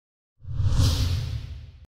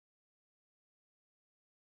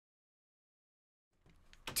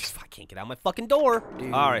can't get out my fucking door.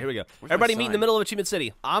 Dude. All right, here we go. Everybody meet in the middle of Achievement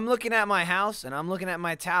City. I'm looking at my house and I'm looking at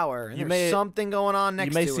my tower. And there's something going on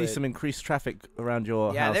next to it. You may see some increased traffic around your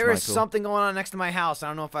house, Yeah, there is Michael. something going on next to my house. I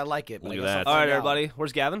don't know if I like it. But Look I at guess that. I'll All right, find out. everybody.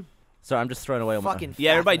 Where's Gavin? Sorry, I'm just throwing away all my... Fucking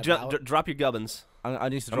Yeah, everybody fapping drop your gubbins. I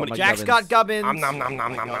need to drop my Jack's gubbins. got gubbins. Nom, nom, nom,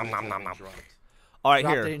 nom, nom, nom, nom, nom. All right,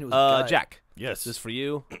 Dropped here. it into his gut. Jack. Yes. This is for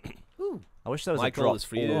you. I wish there was Michael, a drop this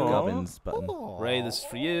for you. all gubbins button. Ray, this is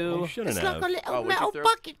for you. You shouldn't It's like have. a little what'd you metal throw?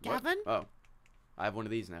 bucket, What? Gavin. Oh, I have one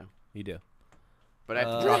of these now. You do. But I have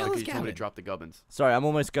to Where drop the it hell because is you told me to Gavin? drop the gubbins. Sorry, I'm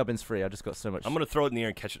almost gubbins free. I just got so much... I'm going to throw it in the air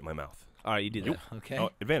and catch it in my mouth. All right, you do that. Okay. Oh,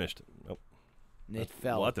 it vanished. Nope. It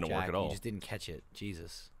fell. Well, that didn't work Jack. at all. You just didn't catch it.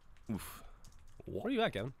 Jesus. Oof. Where are you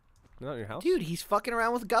at, Gavin? Not in your house? Dude, he's fucking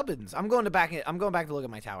around with gubbins. I'm going back to look at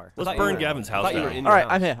my tower. Let's thought you burn were- Gavin's I house thought you now. were in All your right,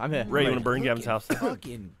 house. I'm here. I'm here. Ray, you want to burn Gavin's house?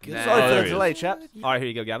 Fucking good. Nah. Sorry Oh, for there the he delay, is. chaps. All right, here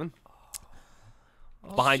you go, Gavin.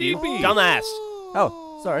 Behind you. Dumbass.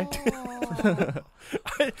 Oh, sorry.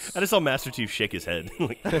 I just saw Master Chief shake his head.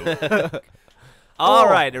 All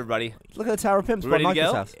right, everybody. Look at the Tower of Pimps by Ready to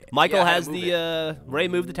Michael's go? house. Michael Yeah, has move the Ray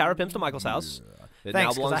moved the Tower of Pimps to Michael's house. It now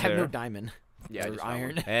Thanks, because belongs I have there. no diamond. Yeah, I Or just found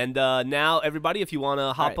iron. one. And now, everybody, if you want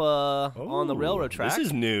to hop on the railroad track. This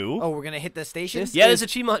is new. Oh, we're gonna hit the station. Yeah, there's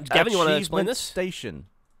achievement. Gavin, you want to explain Achievement this? Station.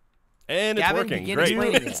 And it's Gavin, working. begin Great.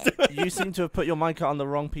 explaining it. You seem to have put your mic on the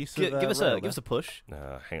wrong piece of Give us rail a there. push.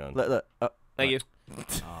 Hang on. Look. Thank you.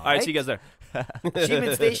 All right, see you guys there.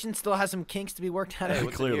 Achievement station still has some kinks to be worked out. Hey,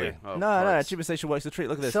 what's in Clearly. here? Oh, No, parts. Achievement Station works the treat.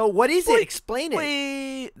 Look at this. So what is it? Explain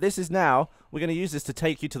it. This is now. We're going to use this to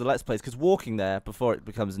take you to the Let's Plays because walking there before it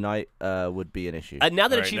becomes night would be an issue. Now that All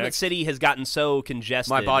right, Achievement next. City has gotten so congested,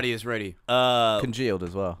 My body is ready. Congealed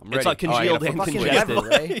as well. I'm it's ready. like congealed and fucking congested. lever,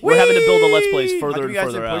 Ray. We're having to build the Let's Plays How further come and you guys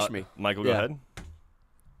further didn't push out. me? Michael, go Yeah. ahead.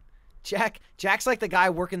 Jack's like the guy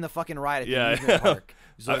working the fucking ride at the Yeah. amusement park.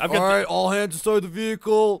 He's like, I've got all right, all hands inside the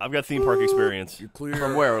vehicle. I've got theme park experience. You're clear.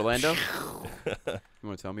 From where, Orlando? You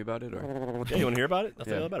want to tell me about it? Or? Yeah, you want to hear about it? I'll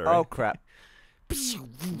tell you all about it. Oh, Right? crap.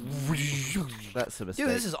 That's a mistake.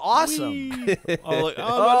 Dude, this is awesome. Oh, look,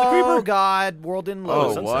 oh, the creeper. Oh God, world in Oh,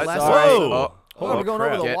 low. what? Last Sorry. night. Whoa. Oh, we're going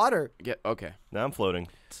crap. over the Get- water. Okay. Now I'm floating.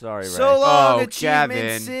 Sorry, Ray. So long, Oh, Achievement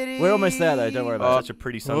Gavin. City. We're almost there, though. Don't worry about Such a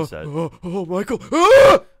pretty sunset. Oh, Michael.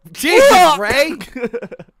 Jesus, Ray.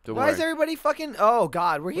 Don't Why worry. is everybody fucking? Oh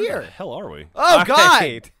God, we're Where the here. hell are we? Oh God.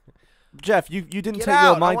 it. Jeff, you didn't Get take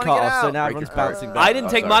out, your I minecart wanna get off, so out. now Break everyone's his power. bouncing I back. didn't Oh,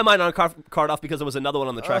 take sorry. my mine on card off because there was another one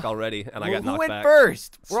on the track already, and I got Who knocked went back.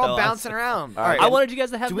 first? We're So all I- bouncing around. All All right. right. I wanted you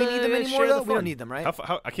guys to have. Do we need them anymore share the though? We fun. don't need them, right?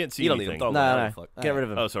 I can't see You don't need anything. them. Throw them No, away. no. Fuck. Get rid of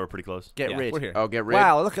them. Oh, so we're pretty close. Get Yeah, rid. we're here. Oh, get rid.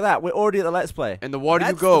 Wow, look at that. We're already at the Let's Play. In the water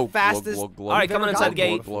That's you go. the fastest- Glug, glug, All right, glug. coming inside the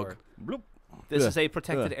gate. Glug, Bloop. This Yeah. is a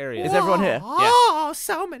protected area. Is everyone here? Oh,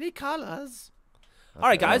 so many colors. All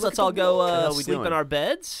right, guys, let's all go hell we sleep doing? in our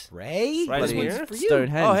beds. Ray, Right this in one's here? for you.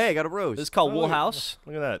 Stonehenge. Oh, hey, I got a rose. This is called Oh, Wool look. House.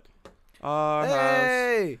 Look at that. Our house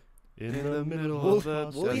Hey, In the middle of the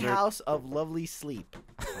Woolly desert. House of Lovely Sleep.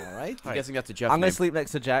 All right. I'm guessing that's a Jeff I'm going name. to sleep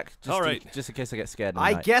next to Jack, just, All right. just in case I get scared.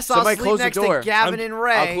 I tonight. guess I'll Somebody sleep close the next door. to Gavin and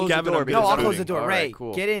Ray. I'll close Gavin, the door. I'm being No, I'll spoony. close the door. All Ray, right,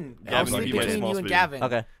 cool. get in. Yeah, I'll Gavin, sleep you might between small you and spoon. Gavin.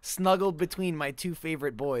 Okay. Snuggled between my two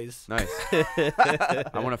favorite boys. Nice. I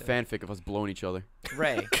want a fanfic of us blowing each other.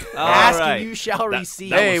 Ray, All ask right. and you shall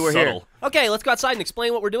receive. That Hey, was we're here. subtle. Okay, let's go outside and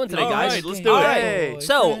explain what we're doing today, All guys. right, let's do it. All right. Hey.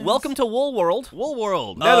 So, welcome to Wool World. Wool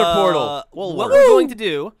World. Nether portal. What World. we're going to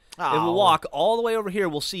do is Oh. we'll walk all the way over here.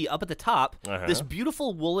 We'll see up at the top Uh-huh. this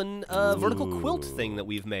beautiful woolen vertical quilt thing that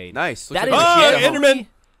we've made. Nice. That Looks is like Oh, every- Enderman.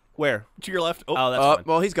 Where? To your left. Oh, Oh, that's fine.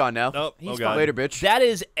 well, he's gone now. oh, He's God. Later, bitch. That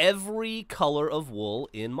is every color of wool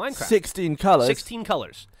in Minecraft. 16 colors. 16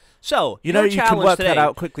 colors. So, You know your you can challenge work today, that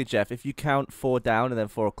out quickly, Jeff. If you count 4 down and then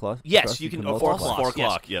 4 o'clock. Yes, across, you can- multiply. 4 o'clock. 4 Yes.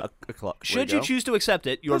 o'clock, yep. A clock. Should to you go. choose to accept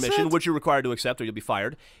it, your What's mission, that? which you're required to accept or you'll be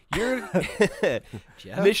fired, your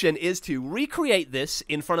mission is to recreate this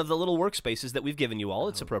in front of the little workspaces that we've given you all.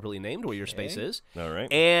 It's appropriately named where your space is. All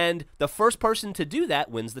right. And the first person to do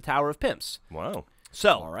that wins the Tower of Pimps. Wow.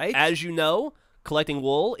 So, All right. as you know, collecting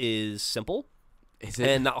wool is simple Is it?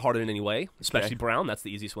 and not hard in any way, especially brown. That's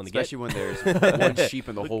the easiest one to get. Especially when there's one sheep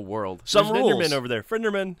in the whole world. Some There's rules. Enderman over there.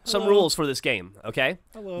 Frenderman. Some Hello. rules for this game, okay?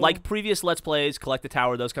 Hello. Like previous Let's Plays, collect the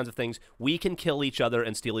tower, those kinds of things, we can kill each other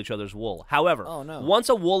and steal each other's wool. However, Oh, no. once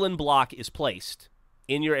a woolen block is placed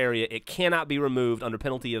in your area, it cannot be removed under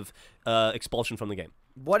penalty of expulsion from the game.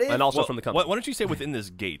 What if? And also Well, from the company. why don't you say within this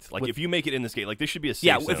gate? Like, if you make it in this gate, like, this should be a safe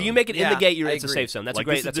Yeah, zone. if you make it in Yeah, the gate, I it's a agree. safe zone. That's like, a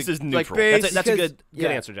great. This is like neutral. base- That's a Because-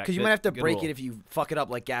 good answer, Jack. Because you Good- might have to good break rule. it if you fuck it up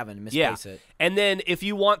like Gavin and Yeah, misplace it. and then if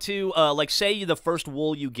you want to, like, say the first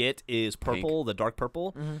wool you get is purple, the dark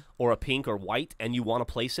purple, or a pink or white, and you want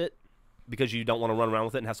to place it because you don't want to run around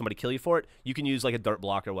with it and have somebody kill you for it, you can use like a dirt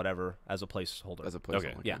block or whatever as a placeholder.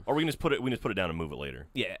 Okay. Yeah. Or we can just put it down and move it later.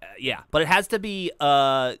 Yeah, yeah. But it has to be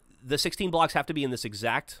the 16 blocks have to be in this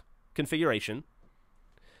exact configuration.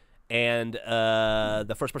 And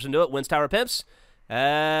the first person to do it wins Tower of Pimps.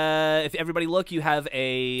 If everybody look, you have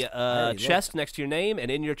a chest next to your name, and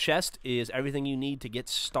in your chest is everything you need to get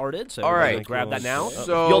started. So all right, gonna grab that now.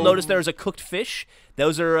 So you'll notice there's a cooked fish.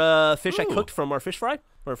 Those are fish I cooked from our fish fry,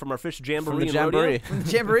 or from our fish jamboree. From the jamboree. From the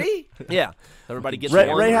jamboree? Yeah, everybody gets Ray,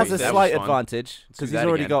 one. Ray has a That was slight fun. advantage because Let's he's do that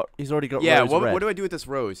already again. got Yeah, rose what red. do I do with this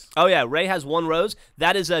rose? Oh yeah, Ray has one rose.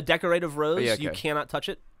 That is a decorative rose. yeah, You okay. cannot touch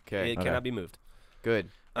it. Okay. It cannot be moved. Good.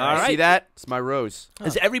 All right. See that? It's my rose.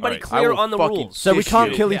 Is everybody All right. clear I will on the fucking rules? So we Fish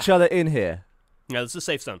can't you. kill each other in here. Yeah, this is a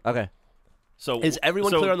safe zone. Okay. So Is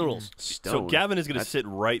everyone clear on the rules? So Stone. Gavin is going to sit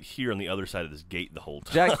right here on the other side of this gate the whole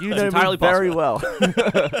time. Jack, you know entirely me very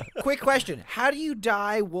possible. well. Quick question. How do you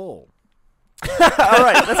dye wool? All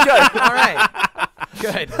right, let's go. All right.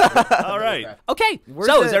 Good. All right. Okay, Where's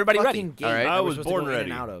so the is everybody ready? fucking gate All right. that I we're was supposed to born go in and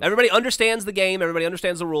ready. out of? Everybody understands the game. Everybody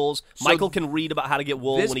understands the rules. So Michael can read about how to get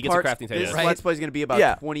wool when he gets a crafting table. This Right. Let's Play is going to be about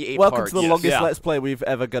Yeah. 28 Welcome parts. to the Yes. longest Yeah. Let's Play we've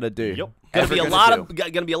ever gonna do. Yep. Gonna Ever be a gonna lot do.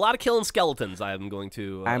 of gonna be a lot of killing skeletons. I am going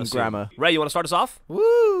to And assume. grammar. Ray, you want to start us off?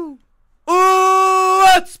 Woo! Ooh,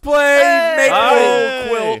 let's play Make All Wool right.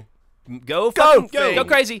 Quilt. Go fucking Go. go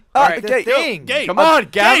crazy. Ah, right, the gate. Thing. Gate. Come on,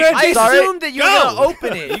 Gavin. I Sorry. assumed that you were Go. going to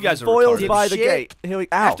open it. You guys are Foiled retarded. by the Dipshit. gate. Here we.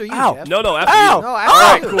 Ow! After you, Ow! Jeff. No, after Ow! you. No, All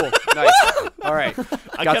after right, you. cool. Nice. All right.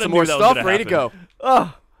 I Got kinda some knew more that was stuff gonna ready to happen. go.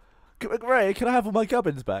 Oh, Ray, can I have all my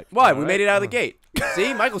gubbins back? Why? All We right. made it out of the gate.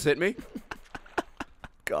 See? Michael's hit me.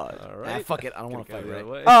 God. All Ah, right. fuck it. I don't want to fight Right Ray.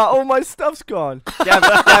 away. All my stuff's gone. Gavin,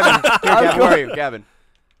 where are you? Gavin.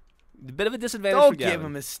 A bit of a disadvantage Don't for Gavin. give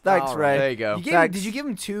him his Thanks, all Ray. There you go. You gave Thanks. did you give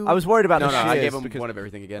him two? I was worried about No, the no, I shears gave him because- one of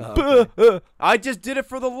everything again. okay. I just did it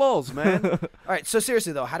for the lulz, man. All right. So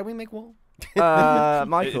seriously though, how do we make wool?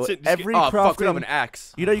 Michael, It's- every Oh, fuck, we crafting. have an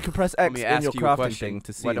axe. You know you can press Let X me in ask your you a crafting question. thing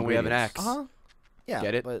to see. Why don't we have an ingredients. axe? Yeah.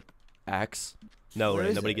 Get it? But Axe. No, Where Ray,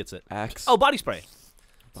 is nobody it? gets it. Axe. Oh, body spray.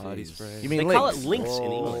 Body spray. You mean They call links? it links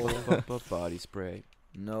in English. Body spray.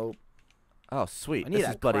 nope. Oh, sweet. I need This that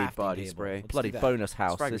is bloody, crafting body table. spray. Let's bloody do that. bonus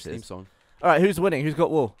house. Sprague's This theme is. song. All right, who's winning? Who's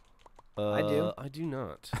got wool? I do. I do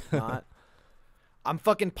not. Not. I'm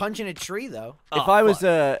fucking punching a tree though. If I was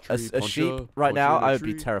fuck. a Tree sheep puncher, right now, puncher in a I would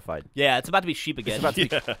be tree. terrified. Yeah, it's about to be sheep again.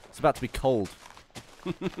 It's about to be cold.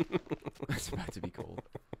 It's about to be cold.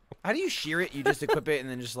 How do you shear it? You just equip it and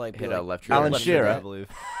then just like be Hit like, a left Alan Left Shearer. trigger, I believe.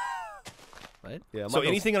 What? Yeah. So Michael's-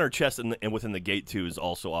 anything on our chest and within the gate too is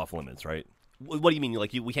also off limits, right? What do you mean?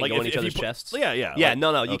 Like we can't Like go in if each you other's put- chests? Yeah, yeah. Yeah. like-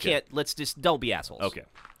 No. You okay. can't. Let's just don't be assholes. Okay.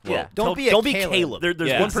 Yeah. Well, Don't be a Don't be Caleb. Caleb. There's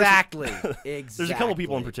Yeah. one person. Exactly. Exactly. There's a couple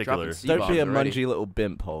people in particular. Dropping Don't be a C-bombs already. mungy little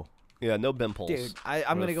bimp hole. Yeah. No bimples. Dude, I'm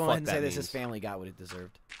Whatever gonna go the ahead and fuck say that this: his means. family got what it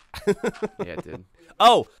deserved. Yeah, it did.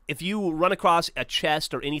 Oh, if you run across a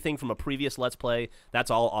chest or anything from a previous Let's Play, that's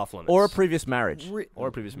all off limits. Or a previous marriage. or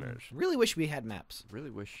a previous marriage. Really wish we had maps. Really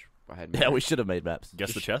wish I had. Yeah, we should have made maps.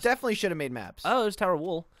 Guess the chest. Definitely should have made maps. Oh, there's Tower of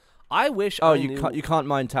Wool. I wish. Oh, I you knew... can't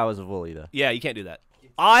mine towers of wool either. Yeah, you can't do that.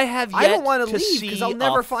 I have yet I don't want to to leave because I'll see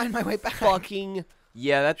never a find my way back. fucking.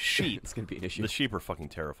 Yeah, that's Sheep. It's gonna be an issue. The sheep are fucking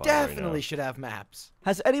terrifying. Definitely Right should have maps.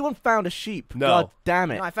 Has anyone found a sheep? No. God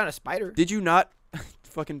damn it. No, I found a spider. Did you not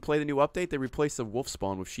fucking play the new update? They replaced the wolf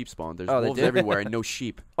spawn with sheep spawn. There's Oh, they wolves did? everywhere and no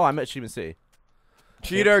sheep. Oh, I'm at Achievement City.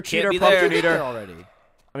 Cheater, Can't be pumpkin there. eater. already.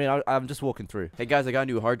 I mean, I'm just walking through. Hey guys, I got a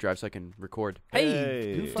new hard drive so I can record.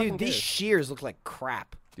 Hey, who fucking Dude, these cares? shears look like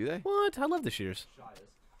crap. Do they? What? I love the shears.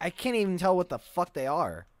 I can't even tell what the fuck they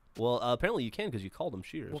are. Well, apparently you can because you called them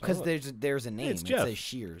shears. Well, because there's a name. It's it Jeff. says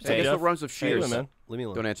shears. So I Hey, guess Jeff. what rhymes with Hey, shears? man. Leave me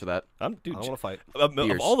alone. Don't answer that. I Dude, don't want to fight. of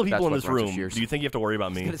Beers. all the That's people in what this rhymes with room, shears. do you think you have to worry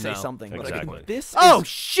about I me? was gonna say No. something. But Exactly. This Oh is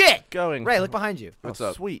shit! going. Ray, look behind you. What's oh,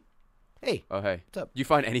 up? Sweet. Hey, Oh hey. What's up? Did you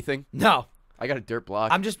find anything? no. I got a dirt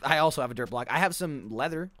block. I also have a dirt block. I have some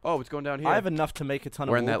leather. Oh, what's going down here? I have enough to make a ton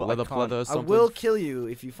Wearing of that wool, but leather I can't. pleather or I something. will kill you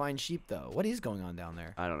if you find sheep, though. What is going on down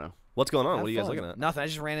there? I don't know. What's going on? Have What are you guys fun. looking at? Nothing. I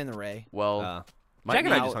just ran in the Ray. Well, might Jack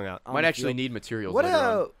and I need- just hung out. on might the actually field. need materials What later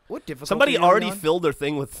on. what difficulty? Somebody are we already on? filled their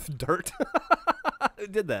thing with dirt. Who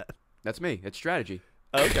did that? That's me. It's strategy.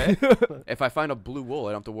 Okay. If I find a blue wool, I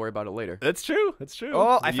don't have to worry about it later. That's true. That's true.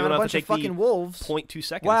 Oh, I You found don't a have bunch to of take the fucking wolves. 0.2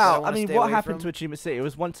 seconds. Wow. I wanna mean, stay what away happened from- to Achievement City? It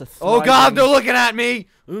was once a Oh God, thriving they're looking at me.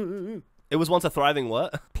 It was once a thriving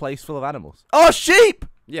what? place full of animals. Oh, sheep!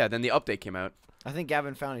 Yeah, then the update came out. I think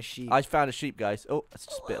Gavin found a sheep. I found a sheep, guys. Oh, let's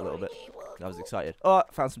just spit a little bit. I was excited. Oh,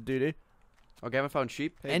 found some doo-doo. Okay, I haven't found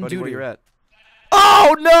sheep. Hey, And buddy, where doo-doo. you at?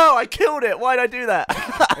 Oh, no! I killed it! Why'd I do that?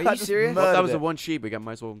 Are you serious? Well, if that Murdered was the it. one sheep. We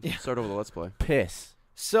might as well start over the let's play. Piss.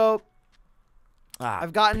 So,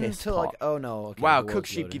 I've gotten piss to like. pot. Oh no. Okay, Wow, the cooked world's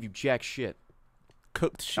sheep loading. give you jack shit.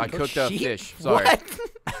 Cooked sheep. I cooked up sheep? fish. Sorry. What?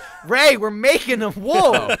 Ray, we're making them.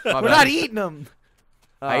 Whoa, my we're bad. not eating them.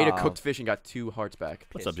 I ate a Oh, cooked fish and got 2 hearts back.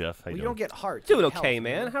 What's up, Jeff? How Well, you you doing? don't get hearts. Doing you get okay, health,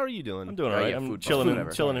 man. How are you doing? I'm doing Yeah, alright. yeah, I'm food, chilling,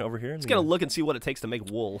 whatever. chilling over here. Just gonna look and see what it takes to make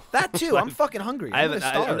wool. That too. I'm fucking hungry. I I'm haven't.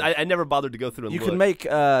 gonna starve. I never bothered to go through and you look. can make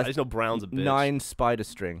I just know brown's a bitch. 9 spider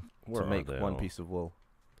string Where to are make they 1 all? piece of wool.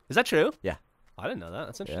 Is that true? Yeah. I didn't know that.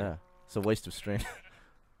 That's interesting. Yeah. It's a waste of string.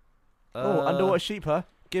 Oh, underwater sheep, huh?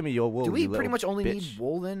 Give me your wool. Do we you pretty little much only bitch. need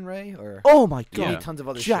wool then, Ray? Or Oh my do you god. need tons of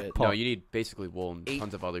other shit? Jackpot. No, you need basically wool and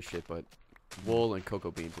tons of other shit, but wool and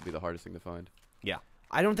cocoa beans will be the hardest thing to find.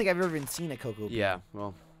 I don't think I've ever even seen a cocoa bean. Yeah,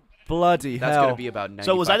 well, Bloody that's hell. gonna be about 95%.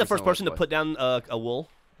 So was I the first of person to what's put down a wool?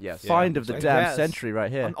 Yes. Find of the I damn guess. century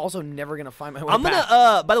right here. I'm also never gonna find my way I'm back.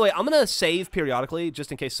 gonna. By the way, I'm gonna save periodically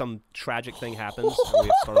just in case some tragic thing happens and we have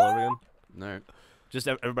to start all over again. All right. Just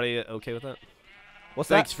everybody okay with that? What's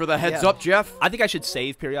Thanks that? for the heads Yeah. up, Jeff. I think I should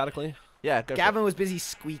save periodically. Yeah, go for Gavin was busy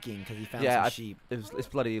squeaking because he found Yeah, some I- sheep. it. It's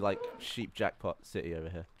bloody like sheep jackpot city over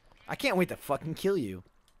here. I can't wait to fucking kill you.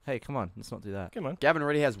 Hey, come on, let's not do that. Come on. Gavin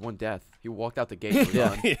already has 1 death. He walked out the gate. And was Yeah.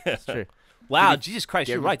 done. Yeah. It's true. Wow, Did Jesus Christ,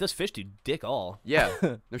 get you're rid- right. Those fish do dick all. Yeah.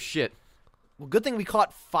 No shit. Well, good thing we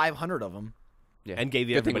caught 500 of them. Yeah. And gave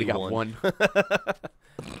you Good thing we everybody got one.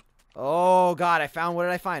 Oh God, I found. What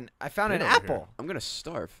did I find? I found an Right over apple. I'm gonna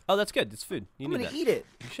starve. Oh, that's good. It's food. You I'm need gonna that. eat it.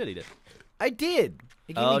 You should eat it. I did.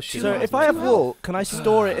 It gave Oh, me shit. 2 So Yeah. if I have wool, can I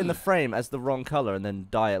store it in the frame as the wrong color and then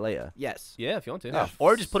dye it later? Yes. Yeah, if you want to. Yeah.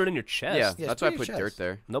 Or just put it in your chest. Yeah, Yeah, that's why I it's put pretty dirt chest.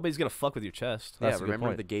 there. Nobody's gonna fuck with your chest. That's a yeah, good remember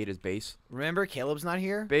point. the gate is base. Remember, Caleb's not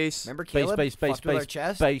here. Base. Remember Base, Caleb? base, base, fucked with our base,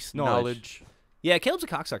 chest? base knowledge. Yeah, Caleb's a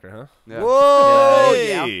cocksucker, huh? Yeah. Whoa!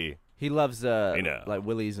 Hey! Yeah. He loves know. like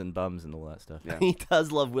willies and bums and all that stuff. Yeah. He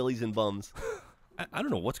does love willies and bums. I don't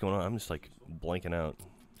know what's going on. I'm just like blanking out.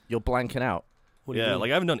 You're blanking out. What do you Yeah, mean? like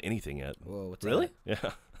I haven't done anything yet. Whoa, what's Really? that?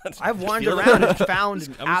 Yeah. I've wandered Feel it. around and found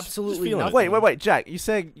just absolutely feeling it. nothing. Wait, Jack. You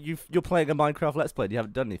saying you're playing a Minecraft Let's Play and you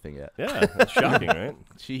haven't done anything yet? Yeah, that's shocking, right?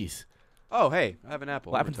 Jeez. Oh, hey, I have an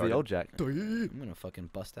apple. What I'm happened to the retarded. old Jack? I'm gonna fucking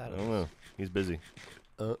bust out I of don't this. know. He's busy.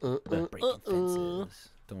 Breaking fences.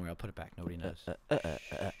 Don't worry, I'll put it back. Nobody knows.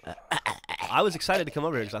 I was excited to come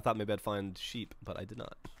over here because I thought maybe I'd find sheep, but I did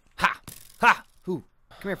not. Ha! Ha! Who?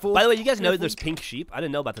 Come here, fool. By the way, you guys know there's pink sheep? I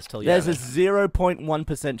didn't know about this till There's a yesterday.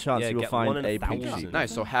 0.1% chance Yeah, you will get one find in a 1,000. pink sheep.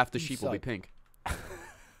 Nice. So half the You sheep will be suck. pink.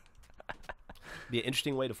 Be an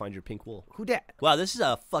interesting way to find your pink wool. Who dat? Wow, this is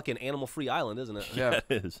a fucking animal-free island, isn't it? Yeah.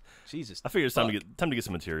 It is. Jesus. I figure it's time to Fuck. get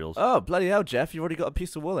some materials. Oh, bloody hell, Jeff. You've already got a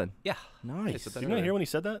piece of wool in. Yeah. Nice. so Did you not hear when he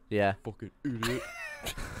said that? Yeah. Fucking idiot.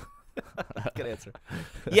 Good answer.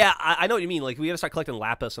 Yeah, I know what you mean. Like, we gotta start collecting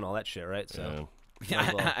lapis and all that shit, right? So. Yeah. might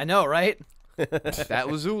as well. I know, right? That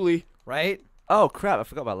lazuli. Right? Oh, crap. I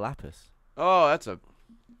forgot about lapis. Oh, that's a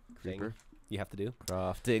Thing creeper. you have to do.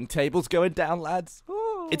 Crafting tables going down, lads. Ooh.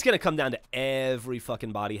 It's gonna come down to every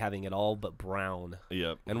fucking body having it all but brown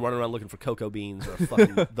Yep. and running around looking for cocoa beans or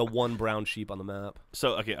fucking the one brown sheep on the map.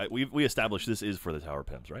 So okay, we established this is for the tower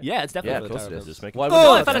pimps, right? Yeah, it's definitely Yeah, for of the course tower it is. pimps. Just making Why sure. would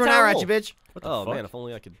Oh, you- I found Threw a an tower arrow roll. at you, bitch. What the Oh fuck? man, if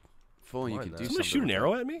only I could. If only you Mine could that. do Somebody something. shoot an with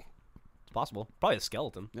arrow that. at me? It's possible. Probably a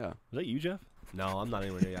skeleton. Yeah. Is that you, Jeff? No, I'm not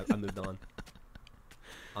anywhere near yet. I moved on.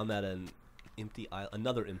 I'm at an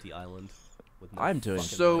another empty island. With no I'm doing-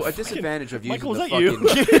 fucking So a life. disadvantage of using Michael, the is that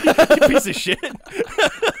fucking. you? You piece of shit.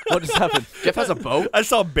 What just happened? Jeff has a boat. I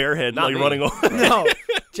saw Bearhead Not like me. running over. No.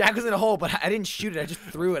 Jack was in a hole, but I didn't shoot it. I just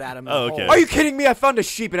threw it at him. in Oh, the okay. hole. Are you kidding me? I found a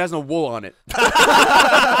sheep. It has no wool on it.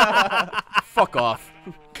 Fuck off.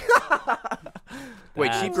 Wait,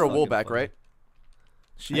 That's sheep grow wool fucking back, funny. right?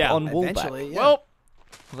 Sheep Yeah, on wool back. Eventually, yeah. Well,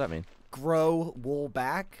 What does that mean? grow wool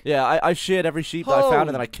back. Yeah, I sheared every sheep that I found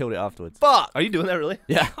and then I killed it afterwards. Fuck. Are you doing that really?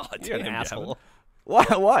 Yeah. God, you're an damn, asshole. Why?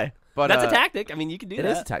 Why? but That's a tactic. I mean, you can do It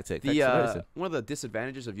that. is a tactic. Thanks The for noticing. one of the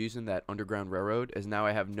disadvantages of using that underground railroad is now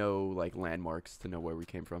I have no like landmarks to know where we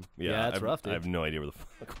came from. Yeah, that's I've- rough, dude. I have no idea where the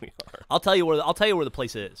fuck we are. I'll tell you where the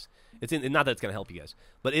place is. It's in not that it's gonna help you guys,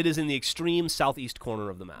 but it is in the extreme southeast corner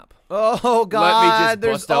of the map. Oh God. Let me just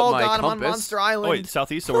There's bust out oh my God, I'm on compass. Monster Island. Oh wait,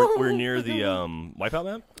 southeast. So we're near the Wipeout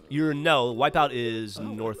map. Wipeout is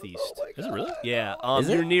northeast. Is it really? Yeah, Is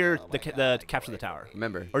it? you're near the capture the tower,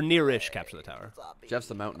 Remember, or nearish capture the tower. Jeff's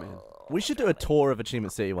the mountain man. We should do a tour of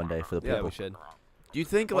Achievement City one day for the Yeah, people. we should. Do you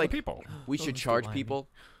think All the like people. we should charge people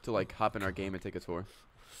to like hop in our game and take a tour?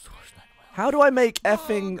 How do I make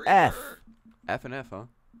effing F? F and F, huh?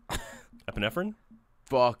 Epinephrine?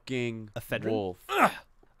 Fucking Ephedrine? wolf.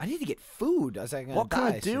 I need to get food. I was like, What can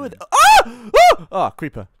I do soon. with? Ah! Oh,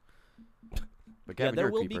 creeper. But Yeah, Gavin, there you're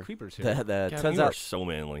a will be creeper. creepers here. There. Gavin, Turns you are out. so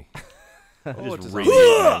manly. Oh, Just it's a radiate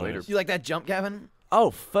zombie manliness. later. You like that jump, Gavin?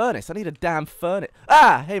 Oh, furnace. I need a damn furnace.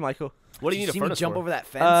 Ah, hey, Michael. What do you Did need a see me furnace jump for? over that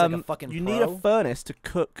fence like a fucking You pro? need a furnace to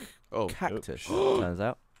cook Oh, cactus, turns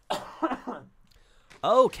out.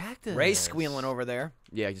 Oh, cactus. Ray's squealing over there.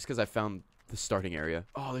 yeah, just because I found the starting area.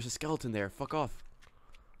 Oh, there's a skeleton there. Fuck off.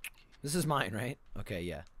 This is mine, right? Okay,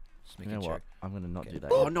 yeah. Just You making know sure. what? I'm going to not Okay. do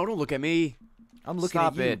that. Oh no, don't look at me. I'm looking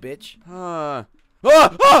Stop at you, it. bitch.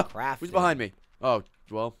 Crafting. Who's behind me? Oh,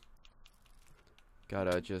 well.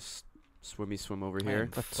 Gotta just swim over here.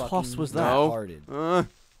 The toss was that? No. Hearted. Oh!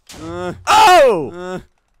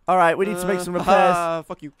 All right, we need to make some repairs.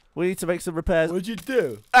 Fuck you. We need to make some repairs. What'd you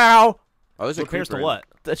do? Ow! Oh, there's a Repairs to creeper in. what?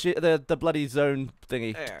 The bloody zone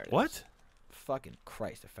thingy. There it is. What? Fucking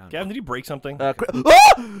Christ, I found Gavin, it. did you break something?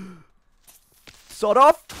 Sawed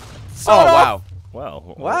off. Oh, Sawed off. wow.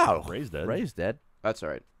 Wow. Wow. Ray's dead. Ray's dead. That's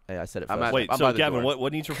alright. Hey, I said it I'm first. at- Wait, I'm so by the Gavin, door.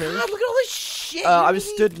 what needs repairs? God, look at all this shit. I was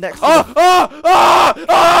stood next to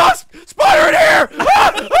Spider in here!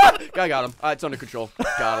 I got him. It's under control.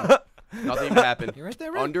 Got him. Nothing even happened. You're right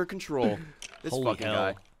there, Ray. Under control. This Holy fucking hell.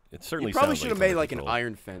 guy. It certainly You probably sounds should have like made it's like under an control.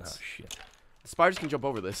 iron fence. Oh shit. Spiders can jump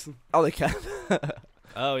over this. Oh, they can.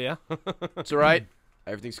 Oh, yeah. It's alright.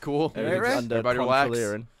 Everything's cool. Everything's Ray? under Everybody relax.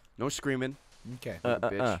 controlling. No screaming. Okay.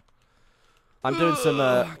 Bitch. I'm doing some.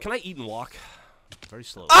 Can I eat and walk? Very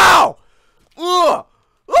slowly. Ow! Ugh!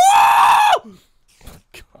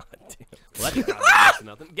 God damn. Well, that got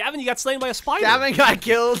nothing. Gavin, you got slain by a spider. Gavin got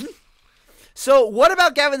killed. So what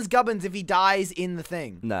about Gavin's gubbins if he dies in the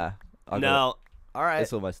thing? Nah. I got No. All right. it.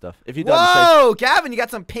 It's all my stuff. If you done the same. Whoa, Gavin, you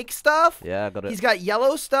got some pink stuff? Yeah, I got it. He's got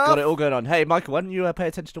yellow stuff. Got it all going on. Hey, Michael, why don't you pay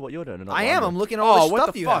attention to what you're doing? And not I what am. I'm I'm doing? looking at all Oh, the what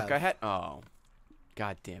stuff the you fuck? have. I had. Oh.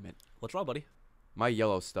 God damn it. What's wrong, buddy? My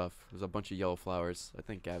yellow stuff. There's a bunch of yellow flowers. I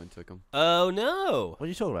think Gavin took them. Oh, no. What are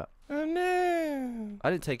you talking about? Oh no. I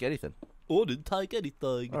didn't take anything. Oh, didn't take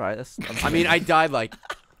anything. All right, that's. I mean, I died like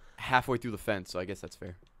halfway through the fence, so I guess that's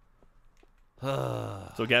fair.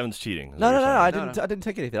 So Gavin's cheating. is No, what no, you're no, saying. I No, didn't. no. I didn't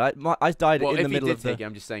take anything. I died Well, in the if he middle did of the. take it,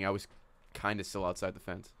 I'm just saying I was kind of still outside the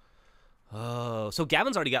fence. Oh, so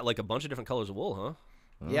Gavin's already got like a bunch of different colors of wool,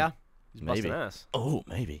 huh? Yeah. He's busting Maybe. ass. Oh,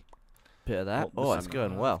 maybe. Bit of that. Well, Oh, it's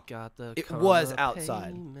going well. Got the It was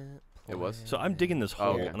outside. It was? So I'm digging this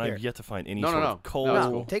hole, okay. and I've Here. yet to find any No, no, sort no. of coal. No, it's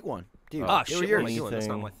No, cool. take one. Dude, Ah, they shit, were what am I yours. doing? That's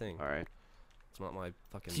not Anything. my thing. All right. It's not my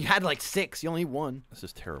fucking... You had like 6. You only need 1. This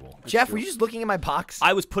is terrible. Jeff, true. were you just looking at my box?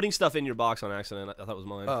 I was putting stuff in your box on accident. I thought it was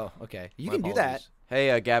mine. Oh, okay. You My can do that. apologies.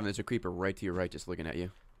 Hey, Gavin, there's a creeper right to your right just looking at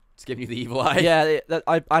you. It's giving you the evil eye. Yeah,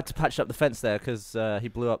 I had to patch up the fence there because he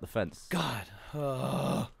blew up the fence. God.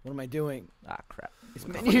 What am I doing? Ah, crap. This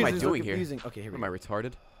What the menu fuck am I is so doing here? confusing. Okay, here we Am I go.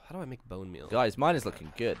 retarded? How do I make bone meal? Guys, mine is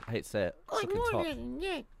looking good. I hate to say it. It's looking top.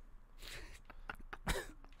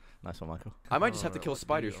 Nice one, Michael. I might just have to Alright, kill what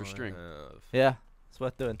spiders do for I string. have? Yeah, it's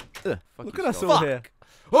worth doing. Ugh, Fuck look you, at us Stealth. all here.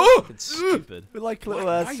 Oh! It's stupid. We're like little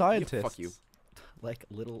Why- why- yeah, scientists. fuck you. Like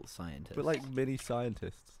little scientists. We're like mini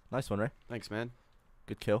scientists. Nice one, Ray. Thanks, man.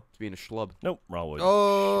 Good kill. It's being a schlub. Nope, raw wood.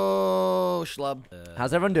 Oh, schlub.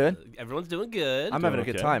 How's everyone doing? Everyone's doing good. I'm having a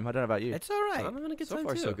okay. good time. I don't know about you. It's all right. I'm having a good So time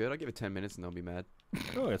far, too. so good. I'll give it 10 minutes and they'll be mad.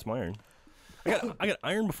 Oh, that's my iron. I got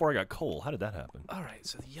iron before I got coal. How did that happen? All right,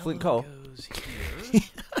 so the yellow Flint coal. goes here.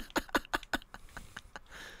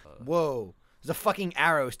 Whoa. There's a fucking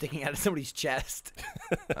arrow sticking out of somebody's chest.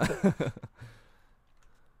 Wait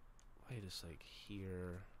a sec,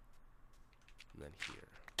 here, and then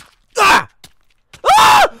here.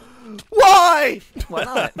 Why? Why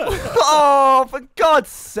not? Oh, for God's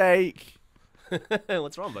sake!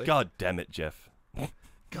 What's wrong, buddy? God damn it, Jeff.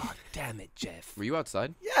 God damn it, Jeff. Were you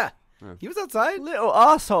outside? Yeah. Huh. He was outside. Little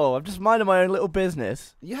asshole. I'm just minding my own little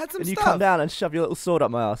business, You had some and you stuff. come down and shove your little sword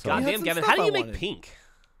up my asshole. You God had damn, some Gavin, stuff how do I you make wanted. pink?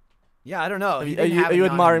 Yeah, I don't know. Are He you- didn't are you- have are you any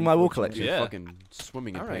on admiring him, my wool unfortunately. You're Yeah. fucking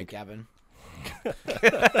swimming in All right, pink. Gavin.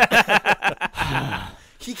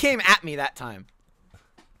 He came at me that time.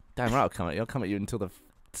 Damn right, I'll come at you. I'll come at you until the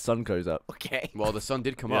sun goes up. Okay. Well, the sun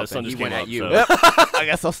did come Yeah, up the sun and he just went came at up, you. so- Yep. I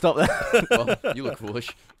guess I'll stop there. Well, you look foolish.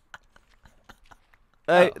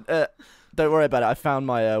 Hey, don't worry about it. I found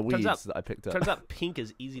my weeds out- that I picked up. Turns out pink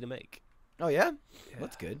is easy to make. Oh, yeah?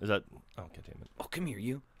 That's good. Is that? Oh, god damn it. Oh, come here,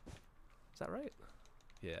 you. Is that right?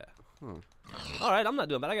 Yeah. Huh. All right, I'm not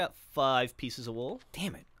doing bad. I got 5 pieces of wool.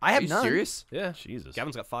 Damn it. I Are have you none. serious? Yeah. Jesus.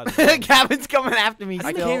 Gavin's got 5. as well. Gavin's coming after me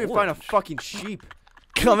I still. can't even find a fucking sheep.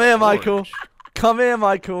 Come here, Michael. Come here,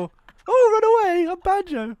 Michael. Oh, run away. I'm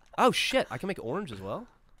Banjo. Oh shit! I can make orange as well.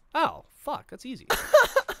 Oh fuck, that's easy.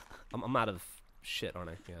 I'm out of shit, aren't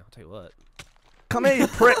I? Yeah, I'll tell you what. Come here, you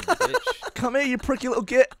prick. Bitch. Come here, you pricky little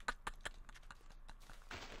git.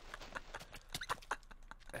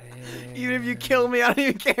 Even if you kill me, I don't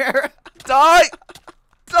even care. Die.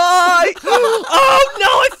 Die! Oh no!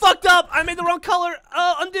 I fucked up. I made the wrong color.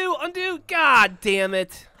 Oh, undo. God damn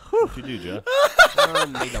it! What'd you do, Jeff? I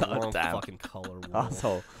made the wrong fucking color. Wool.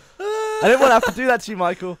 Asshole. I didn't want to have to do that to you,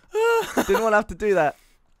 Michael. Didn't want to have to do that.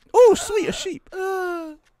 Oh, sweet, a sheep.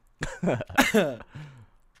 I'm going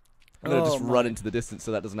to just run into the distance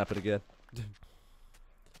so that doesn't happen again.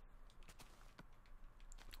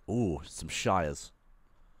 Ooh, some shires.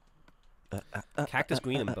 Cactus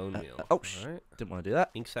green and bone meal. Oh, Alright. didn't want to do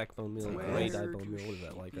that. Ink sac bone meal, gray dye bone meal. What is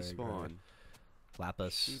that like? Spawn.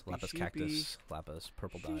 Lapis, lapis cactus, lapis,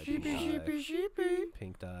 purple dye,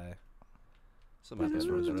 pink dye, lapis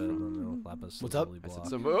rose red bone meal, lapis. What's up? lily I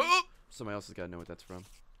said block. somebody else has got to know what that's from.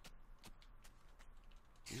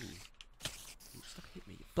 Ooh. Stop hitting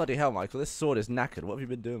me. Bloody hell, Michael. This sword is knackered. What have you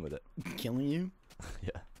been doing with it? Killing you?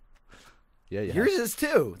 Yeah. Yours is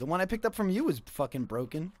too. The one I picked up from you was fucking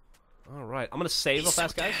broken. All right, I'm gonna save real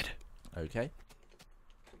fast, guys. Okay.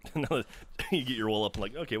 No, you get your wool up and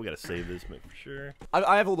like, okay, we gotta save this, make for sure.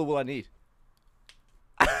 I have all the wool I need.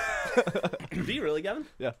 Do you really, Gavin?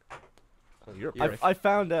 Yeah. Oh, you're a Yeah. prick. I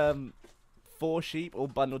found 4 sheep all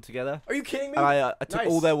bundled together. Are you kidding me? And I took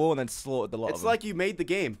all Nice. their wool and then slaughtered the lot It's of them. like you made the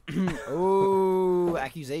game. Ooh,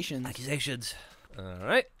 accusations. Accusations. All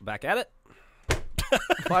right, back at it.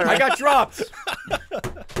 I got dropped.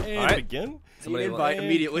 And All right. again? Somebody invite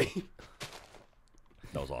immediately.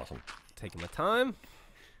 That was awesome. Taking my time.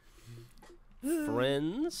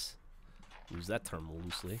 Friends. Use that term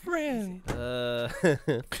loosely. Friend.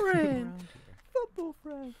 Friend. football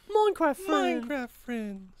friend. Minecraft friend. Minecraft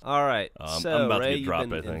friends. All right. I'm So about to Ray, get you've dropped,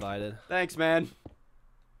 been I think. invited. Thanks, man.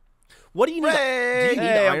 What do you need? Ray! Do you need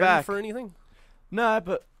Hey, I'm iron back. for anything? No,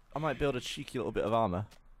 but I might build a cheeky little bit of armor.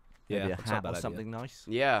 Yeah, Maybe a that's not a hat bad or idea. something nice.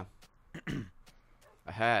 Yeah.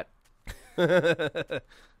 A hat.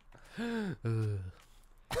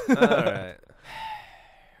 All right.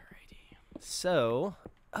 So,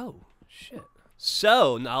 oh shit.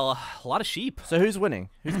 So now a lot of sheep. So who's winning?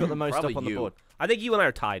 Who's got the most Probably up on the you. board? I think you and I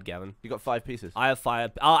are tied, Gavin. You got 5 pieces. I have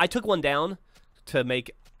 5. I took one down to make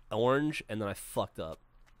orange, and then I fucked up.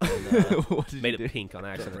 And, What did made you do? it pink on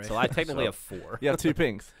accident. So I technically have 4. You have 2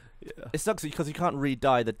 pinks. Yeah. It sucks because you can't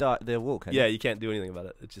re-dye the wool, can Yeah, you? you can't do anything about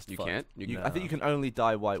it. It's just You fucked. can't? I think you can only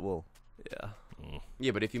dye white wool. Yeah,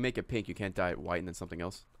 Yeah, but if you make it pink, you can't dye it white and then something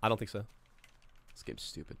else. I don't think so. This game's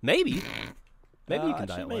stupid. Maybe. Maybe you can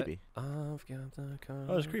dye actually, it white. maybe. I've got the Oh,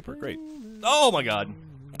 there's a creeper. Great. Oh my god.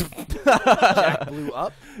 Jack blew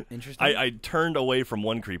up. Interesting. I turned away from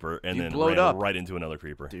one creeper and You then blowed ran up. right into another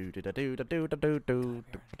creeper.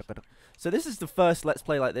 So this is the first Let's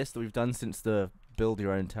Play like this that we've done since the Build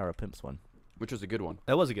Your Own Tower Pimps one. Which was a good one.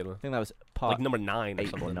 That was a good one. I think that was part Like number 9 or 8 or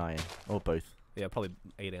something. 9, or both. Yeah, probably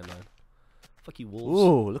 8 and 9. Fuck you, wolves.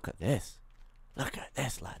 Ooh, look at this. Look at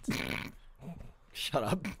this, lads. Shut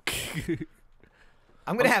up.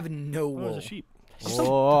 I'm gonna have no Oh, wool. there's a sheep.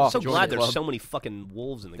 Oh, I'm so Join glad the there's club. so many fucking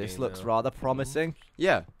wolves in the this game. looks now. rather promising.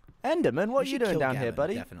 Yeah. Enderman, what are you should doing kill down here, Gavin,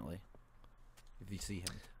 buddy? Definitely. If you see him.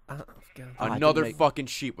 God. I didn't Another make- fucking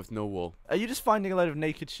sheep with no wool. Are you just finding a load of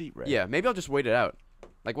naked sheep, Ray? Yeah, maybe I'll just wait it out.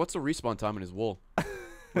 Like, what's the respawn time in his wool?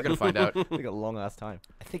 We're gonna find out. They got a long ass time.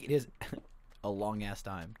 I think it is a long ass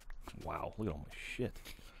time. Wow, look at all my shit.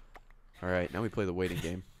 All right, now we play the waiting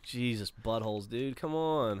game. Jesus, buttholes, dude. Come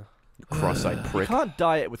on. Cross-eyed You prick. can't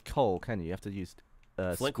dye it with coal, can you? You have to use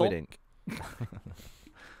Flint squid coal? ink.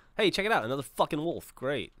 Hey, check it out. Another fucking wolf.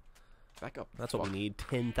 Great. Back up. That's what Fuck. we need.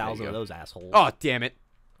 10,000 of go. those assholes. Oh, damn it.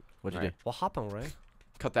 What'd you Alright. do? Well, hop on, Ray.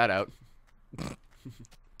 Cut that out.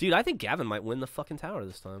 Dude, I think Gavin might win the fucking tower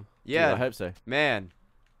this time. Yeah, Dude, I hope so. man.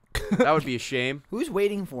 That would be a shame. Who's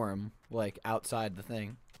waiting for him, like outside the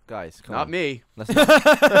thing? Guys, come Not on. me. Let's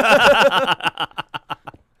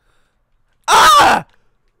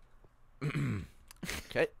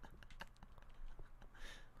Okay.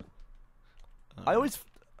 I always.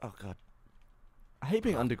 Oh god. I hate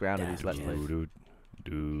being underground in these Let's Plays.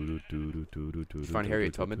 Find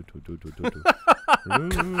Harriet Tubman.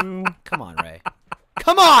 Come on, Ray.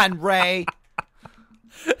 Come on, Ray.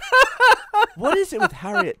 What is it with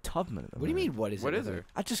Harriet Tubman? at the What do you moment? mean? What is What it? is her?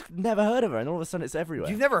 I just never heard of her, and all of a sudden it's everywhere.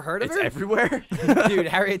 You've never heard of It's her? everywhere. Dude,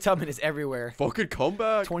 Harriet Tubman is everywhere. Fucking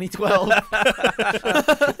comeback. 2012.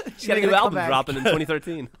 She's got a new album dropping in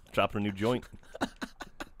 2013. Dropped her new joint.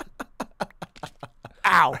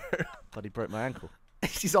 Ow. Bloody broke my ankle.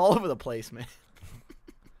 She's all over the place, man.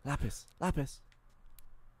 Lapis, lapis,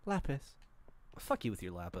 lapis. Fuck you with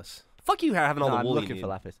your lapis. Fuck you having all No, the I'm wool you looking need. for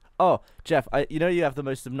lapis. Oh, Jeff, you know you have the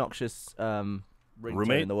most obnoxious ringtone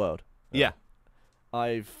Roommate? in the world. Yeah.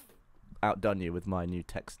 I've outdone you with my new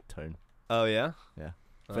text tone. Oh, yeah? Yeah.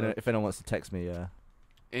 If anyone wants to text me,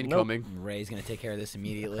 Incoming. Ray's gonna take care of this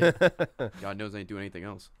immediately. God knows I ain't doing anything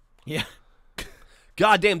else. Yeah.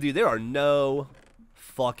 God damn, dude, there are no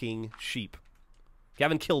fucking sheep.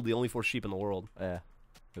 Gavin killed the only 4 sheep in the world. Yeah,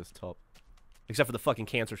 it was top. Except for the fucking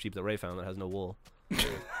cancer sheep that Ray found that has no wool.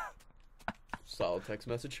 Solid text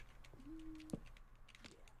message.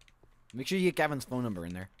 Make sure you get Gavin's phone number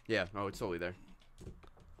in there. Yeah. Oh, it's totally there.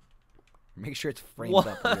 Make sure it's framed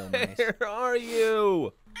up real nice. Where are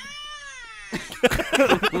you?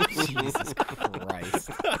 Jesus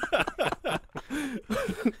Christ.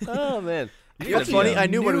 Oh, man. That's funny. I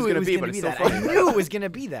knew what it was going to be, but it's so funny. I knew it was going to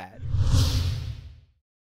be that.